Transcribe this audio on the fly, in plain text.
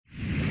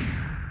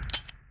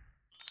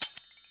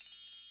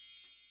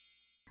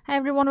Hi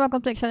everyone,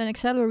 welcome to Excel and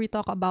Excel where we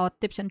talk about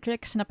tips and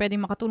tricks na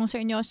pwedeng makatulong sa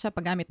inyo sa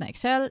paggamit ng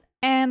Excel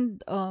and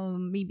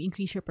maybe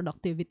increase your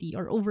productivity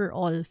or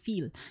overall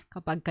feel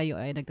kapag kayo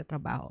ay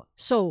nagtatrabaho.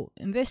 So,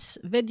 in this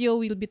video,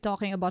 we'll be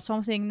talking about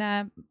something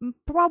na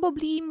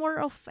probably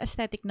more of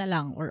aesthetic na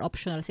lang or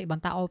optional sa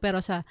ibang tao, pero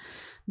sa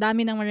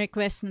dami ng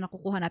request na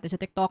nakukuha natin sa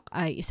TikTok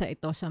ay isa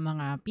ito sa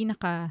mga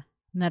pinaka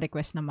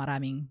na-request na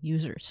maraming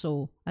users.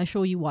 So, I'll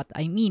show you what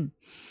I mean.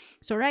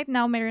 So, right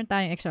now, meron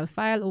tayong Excel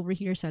file. Over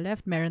here sa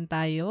left, meron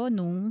tayo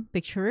nung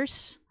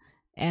pictures.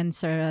 And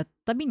sa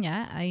tabi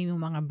niya ay yung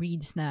mga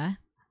breeds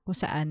na kung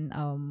saan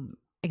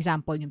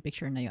example yung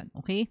picture na yon.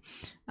 Okay?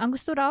 Ang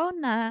gusto raw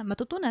na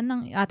matutunan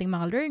ng ating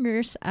mga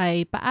learners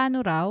ay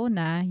paano raw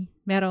na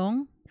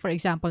merong, for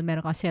example,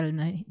 meron ka cell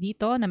na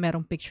dito na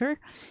merong picture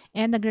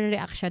and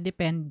nagre-react siya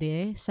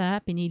depende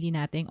sa pinili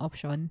nating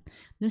option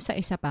dun sa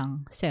isa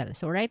pang cell.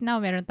 So, right now,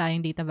 meron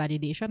tayong data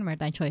validation. Meron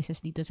tayong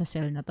choices dito sa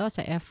cell na to,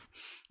 sa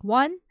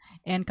F1.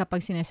 And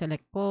kapag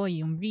sineselect ko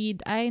yung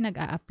read, ay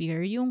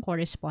nag-a-appear yung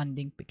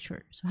corresponding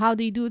picture. So, how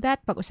do you do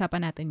that?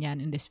 Pag-usapan natin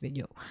yan in this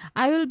video.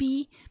 I will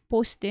be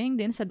posting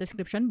din sa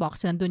description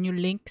box. Nandun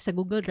yung link sa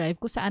Google Drive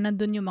kung saan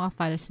nandun yung mga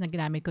files na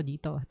ginamit ko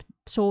dito.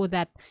 So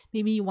that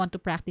maybe you want to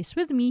practice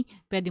with me,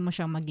 pwede mo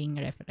siyang maging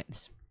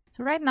reference.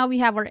 So right now, we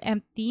have our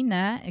empty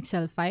na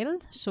Excel file.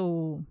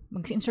 So,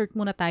 mag-insert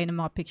muna tayo ng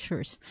mga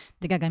pictures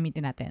na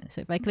gagamitin natin.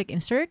 So, if I click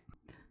Insert,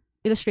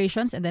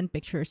 Illustrations, and then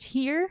Pictures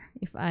here,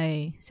 if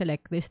I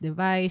select this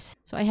device,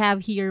 so I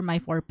have here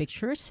my 4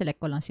 pictures. Select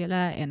ko lang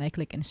sila, and I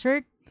click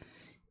Insert.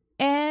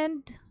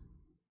 And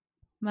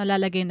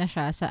malalagay na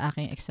siya sa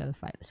aking Excel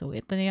file. So,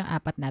 ito na yung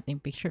 4 nating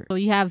picture. So,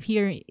 you have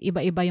here,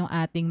 iba-iba yung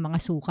ating mga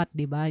sukat,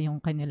 di ba?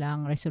 Yung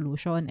kanilang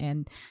resolution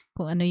and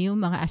kung ano yung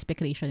mga aspect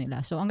ratio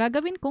nila. So, ang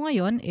gagawin ko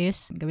ngayon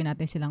is, gawin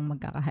natin silang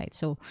magkaka-height.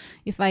 So,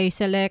 if I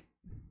select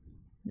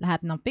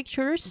lahat ng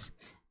pictures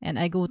and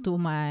I go to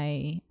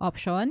my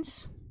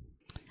options,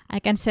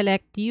 I can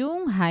select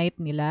yung height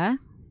nila.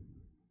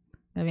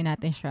 Gawin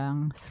natin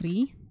siyang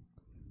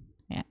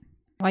 3. Ayan.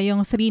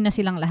 Ngayong 3 na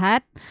silang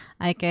lahat,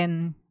 I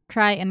can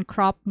try and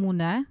crop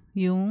muna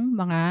yung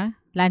mga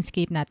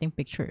landscape nating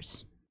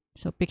pictures.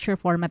 So, picture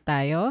format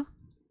tayo.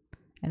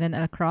 And then,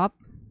 I'll crop.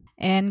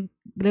 And,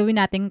 gawin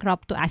natin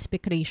crop to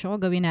aspect ratio.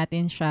 Gawin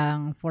natin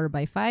siyang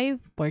 4:5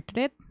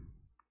 portrait.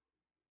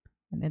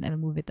 And then, I'll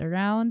move it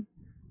around.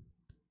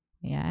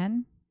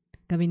 Ayan.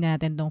 Gawin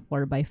natin tong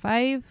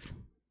 4:5.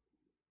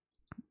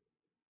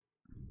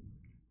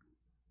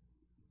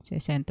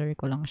 Center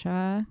ko lang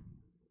siya.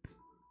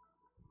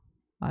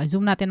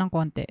 Zoom natin ng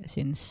konti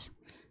since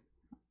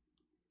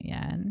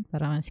yan,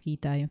 para mas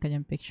kita yung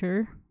kanyang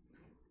picture.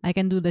 I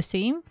can do the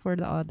same for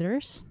the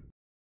others.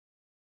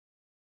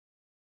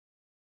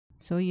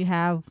 So, you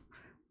have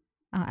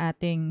ang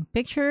ating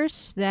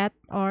pictures that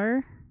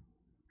are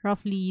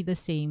roughly the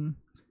same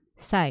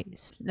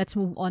size. Let's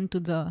move on to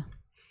the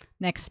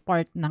next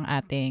part ng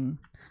ating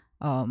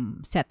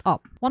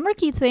setup. One more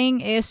key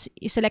thing is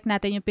i-select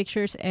natin yung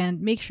pictures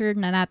and make sure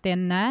na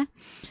natin na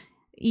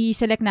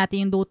i-select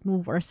natin yung don't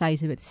move or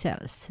size with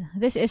cells.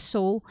 This is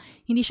so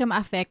hindi siya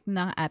ma-affect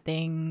ng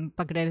ating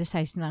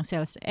pagre-resize ng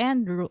cells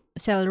and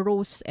cell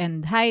rows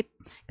and height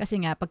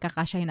kasi nga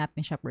pagkakasyahin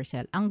natin siya per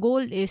cell. Ang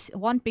goal is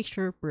 1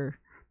 picture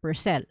per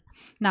cell.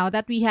 Now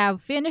that we have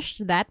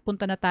finished that,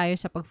 punta na tayo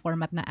sa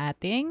pag-format na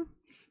ating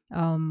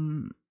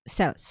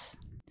cells.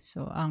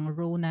 So, ang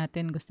row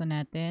natin, gusto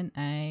natin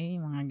ay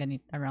mga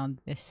ganit around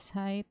this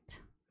height.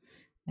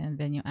 And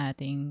then yung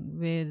ating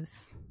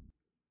width,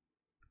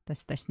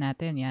 test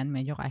natin. Yan,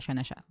 medyo kasya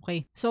na siya.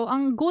 Okay. So,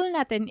 ang goal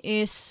natin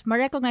is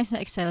ma-recognize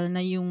na Excel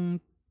na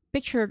yung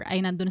picture ay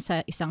nandun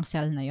sa isang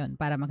cell na yon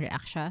para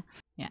mag-react siya.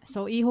 Yeah.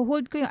 So,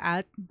 i-hold ko yung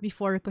Alt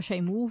before ko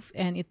siya i-move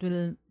and it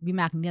will be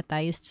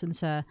magnetized dun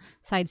sa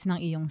sides ng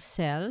iyong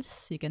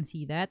cells. You can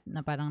see that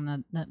na parang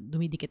na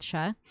dumidikit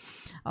siya.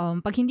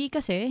 Pag hindi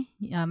kasi,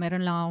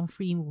 meron lang akong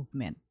free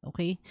movement.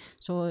 Okay?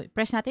 So,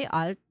 press natin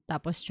Alt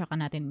tapos tsaka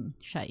natin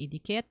siya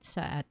idikit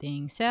sa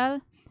ating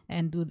cell.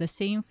 And do the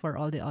same for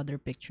all the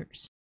other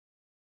pictures.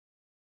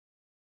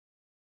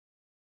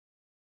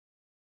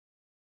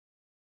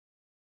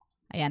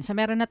 Ayan, so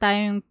meron na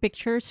tayong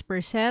pictures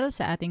per cell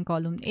sa ating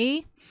column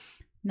A.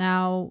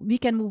 Now, we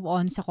can move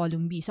on sa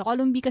column B. Sa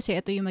column B kasi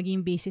ito yung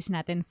magiging basis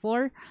natin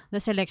for the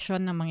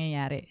selection na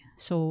mangyayari.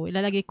 So,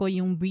 ilalagay ko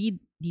yung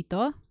breed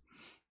dito.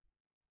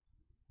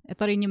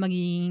 Ito rin yung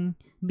magiging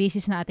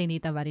basis na ating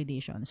data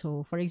validation.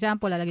 So, for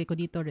example, lalagay ko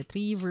dito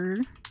retriever,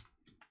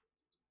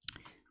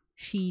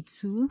 Shih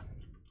Tzu,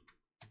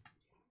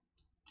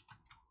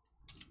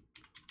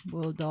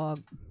 Bulldog,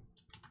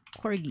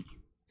 Corgi.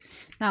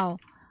 Now,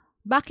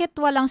 bakit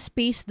walang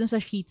space dun sa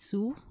Shih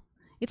Tzu?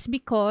 It's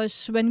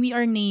because when we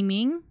are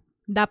naming,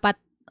 dapat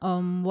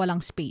walang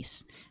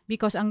space.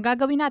 Because ang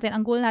gagawin natin,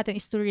 ang goal natin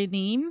is to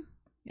rename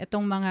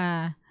itong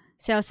mga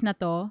cells na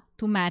to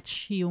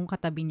match yung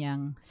katabi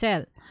niyang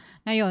cell.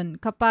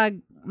 Ngayon,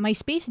 kapag may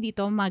space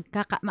dito,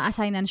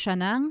 ma-assignan siya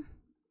ng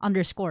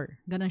underscore.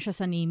 Ganon siya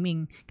sa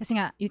naming. Kasi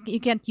nga, you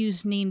can't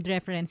use named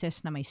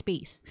references na may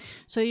space.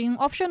 So, yung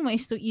option mo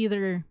is to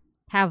either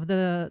have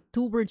the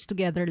two words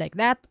together like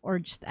that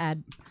or just add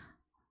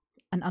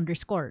an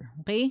underscore.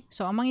 Okay?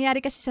 So, ang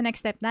mangyayari kasi sa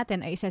next step natin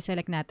ay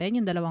isa-select natin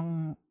yung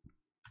dalawang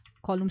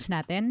columns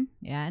natin.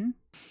 Yan.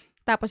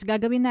 Tapos,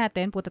 gagawin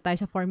natin, punta tayo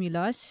sa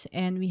formulas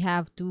and we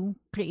have to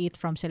create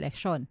from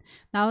selection.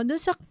 Now, dun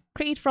sa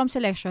create from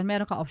selection,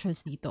 meron ka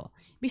options dito.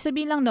 Ibig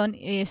sabihin lang nun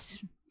is,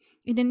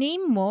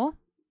 i-name mo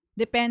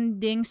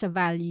depending sa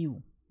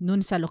value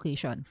nun sa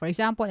location. For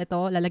example,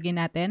 ito, lalagyan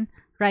natin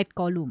right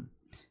column.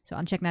 So,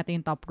 uncheck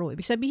natin yung top row.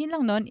 Ibig sabihin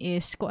lang nun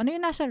is, kung ano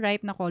yung nasa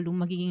right na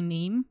column, magiging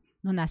name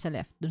nung nasa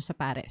left, dun sa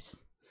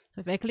pares.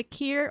 So, if I click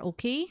here,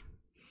 okay.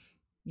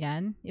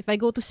 Yan. If I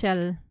go to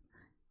cell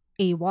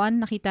A1,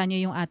 nakita nyo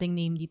yung ating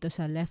name dito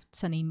sa left,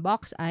 sa name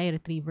box, ay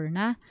retriever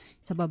na.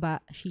 Sa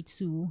baba, Shih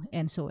Tzu,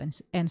 and so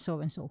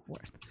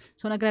forth.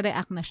 So,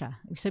 nagre-react na siya.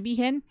 Ibig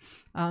sabihin,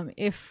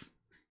 if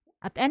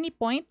at any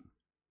point,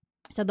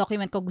 sa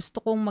document ko, gusto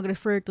kong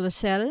mag-refer to the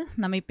cell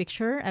na may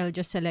picture, I'll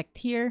just select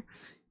here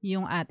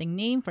yung ating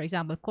name, for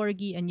example,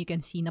 Corgi, and you can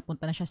see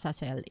napunta na siya sa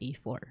cell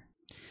A4.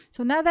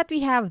 So, now that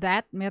we have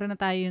that, meron na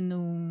tayo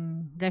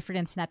nung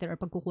reference natin or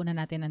pagkukunan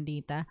natin ng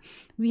data,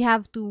 we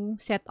have to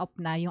set up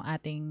na yung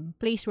ating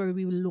place where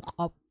we will look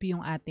up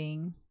yung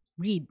ating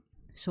breed.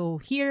 So,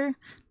 here,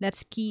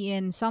 let's key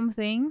in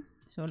something.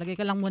 So, lagay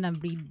ka lang muna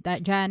breed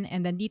dyan,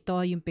 and then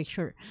dito, yung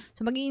picture.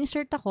 So,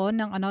 mag-i-insert ako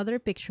ng another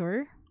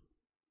picture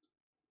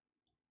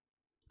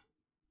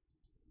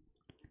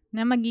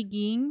na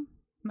magiging,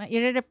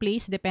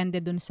 i-replace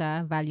depende dun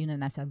sa value na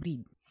nasa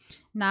breed.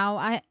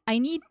 Now, I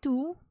need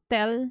to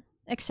tell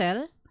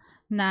Excel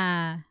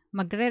na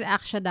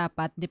magre-react siya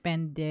dapat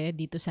depende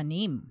dito sa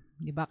name.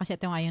 Diba? Kasi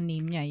ito nga yung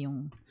name niya,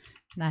 yung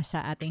nasa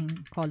ating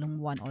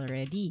column 1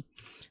 already.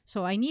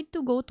 So, I need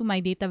to go to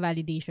my data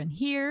validation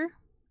here.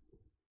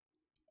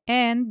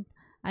 And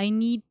I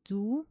need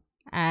to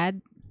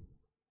add.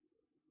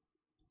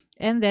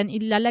 And then,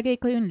 ilalagay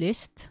ko yung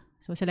list.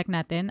 So, select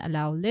natin,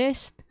 allow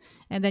list.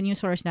 And then, yung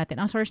source natin.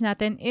 Ang source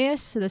natin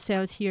is the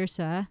cells here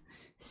sa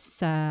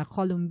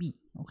column B.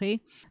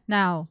 Okay?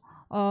 Now,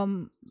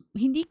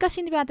 hindi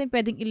kasi natin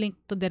pwedeng i-link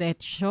to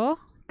diretso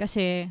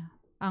kasi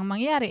ang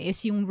mangyayari is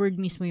yung word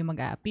mismo yung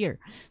mag-a-appear.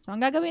 So, ang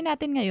gagawin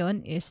natin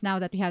ngayon is now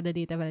that we have the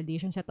data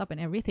validation set up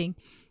and everything,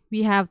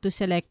 we have to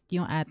select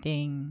yung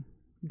ating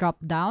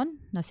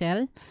drop-down na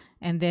cell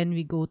and then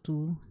we go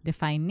to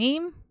define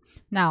name.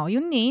 Now,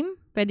 yung name,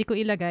 pwede ko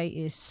ilagay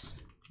is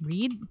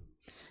breed.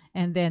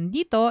 And then,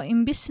 dito,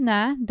 imbis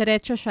na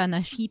diretso siya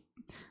na sheet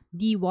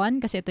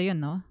D1, kasi ito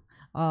yun, no?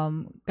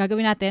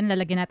 Gagawin natin,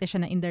 lalagyan natin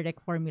siya ng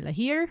indirect formula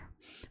here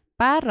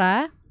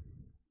para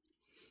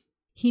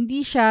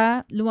hindi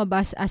siya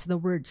lumabas as the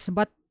words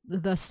but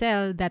the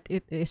cell that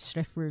it is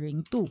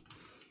referring to.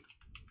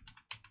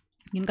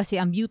 Yun kasi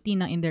ang beauty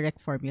ng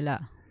indirect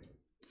formula.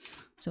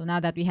 So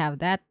now that we have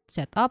that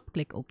set up,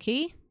 click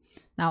OK.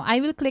 Now, I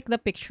will click the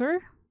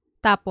picture.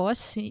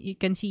 Tapos, you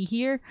can see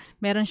here,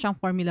 meron siyang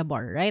formula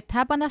bar, right?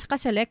 Habang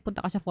naka-select, punta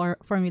ka sa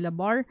formula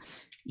bar,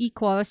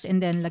 equals,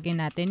 and then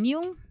lagyan natin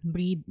yung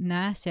breed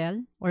na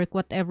cell or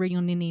whatever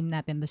yung niname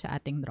natin do sa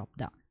ating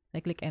dropdown. I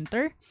click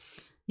enter,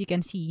 you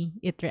can see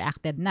it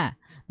reacted na.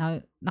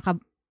 Now,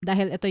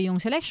 dahil ito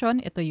yung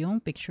selection, ito yung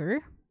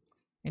picture.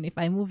 And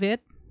if I move it,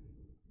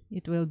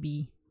 it will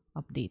be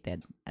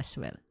updated as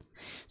well.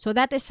 So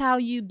that is how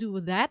you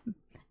do that.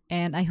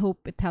 And I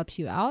hope it helps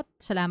you out.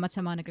 Salamat sa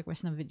mga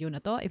nag-request ng video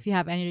na to. If you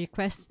have any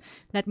requests,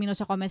 let me know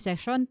sa comment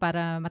section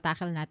para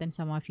matakal natin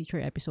sa mga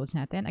future episodes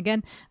natin.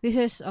 Again, this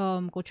is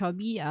Coach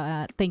Hobby.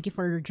 Thank you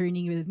for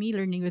journeying with me,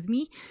 learning with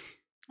me.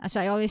 As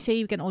I always say,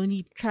 we can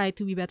only try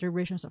to be better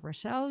versions of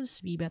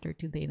ourselves, be better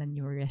today than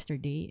you were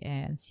yesterday.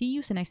 And see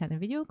you sa next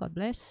natin video. God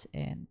bless.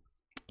 And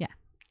yeah,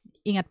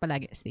 ingat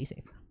palagi. Stay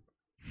safe.